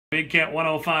Big Cat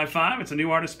 1055. It's a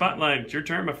new artist spotlight. It's your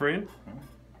turn, my friend.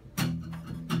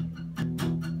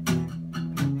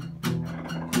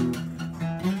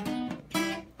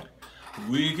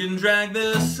 We can drag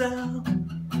this out,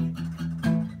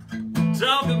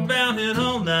 talk about it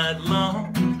all night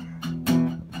long.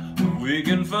 We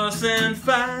can fuss and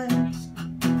fight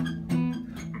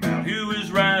about who is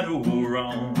right or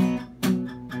wrong.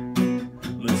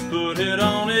 Let's put it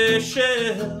on a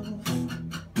shelf.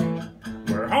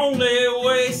 We're only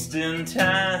wasting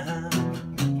time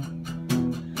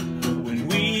when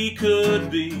we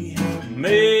could be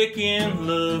making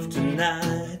love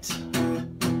tonight.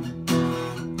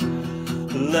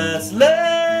 Let's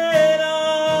let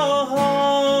our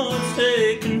hearts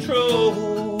take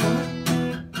control.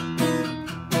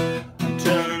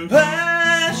 Turn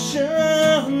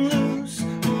passion loose,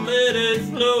 let it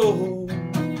flow.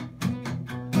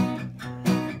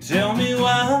 Tell me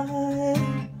why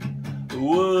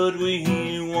would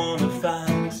we want to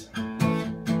fight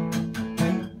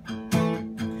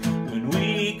when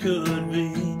we could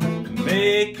be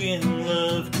making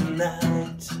love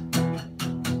tonight?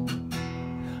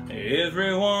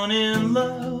 Everyone in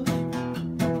love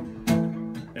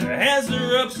has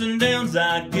their ups and downs,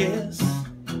 I guess.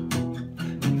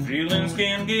 Feelings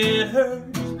can get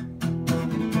hurt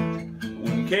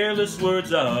when careless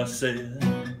words are said.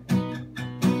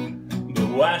 But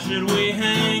why should we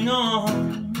hang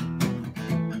on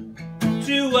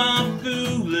to our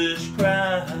foolish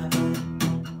pride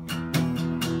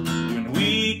when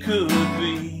we could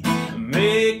be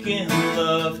making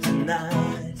love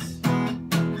tonight?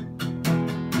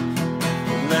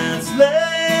 Let's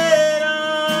let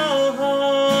our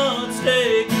hearts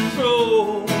take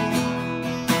control.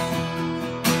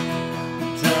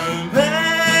 Turn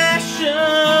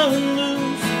passion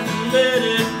loose and let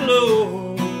it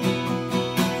flow.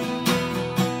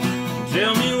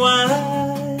 Tell me why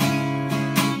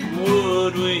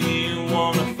would we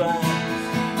want to fight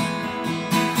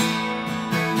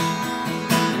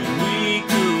when we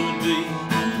could be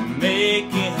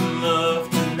making love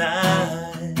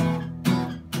tonight?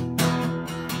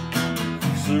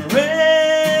 Surrender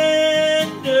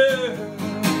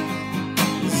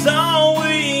is all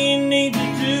we need to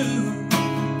do.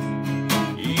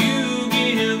 You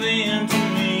give in to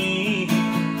me,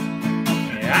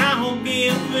 and I'll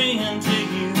give in to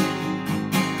you.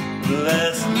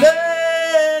 Let's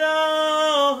let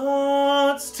our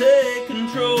hearts take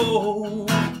control.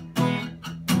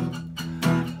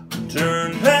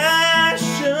 Turn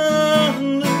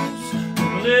passion loose,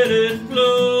 let it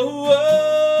flow.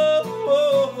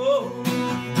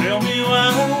 Tell me why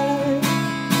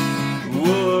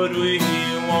would we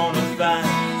want to fight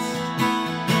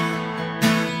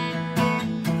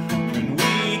when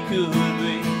we could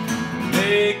be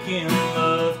making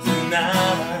love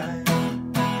tonight?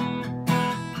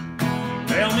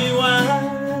 Tell me why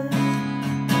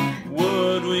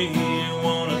would we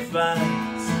want to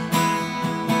fight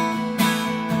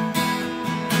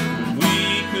when we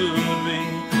could be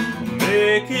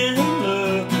making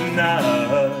love tonight?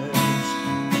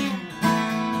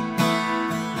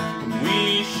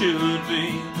 Should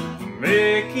be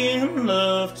making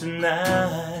love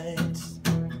tonight.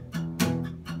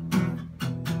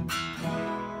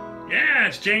 Yeah,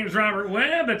 it's James Robert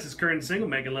Webb. That's his current single,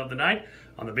 Making Love Tonight,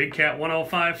 on the Big Cat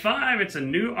 1055. It's a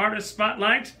new artist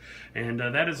spotlight, and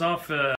that is off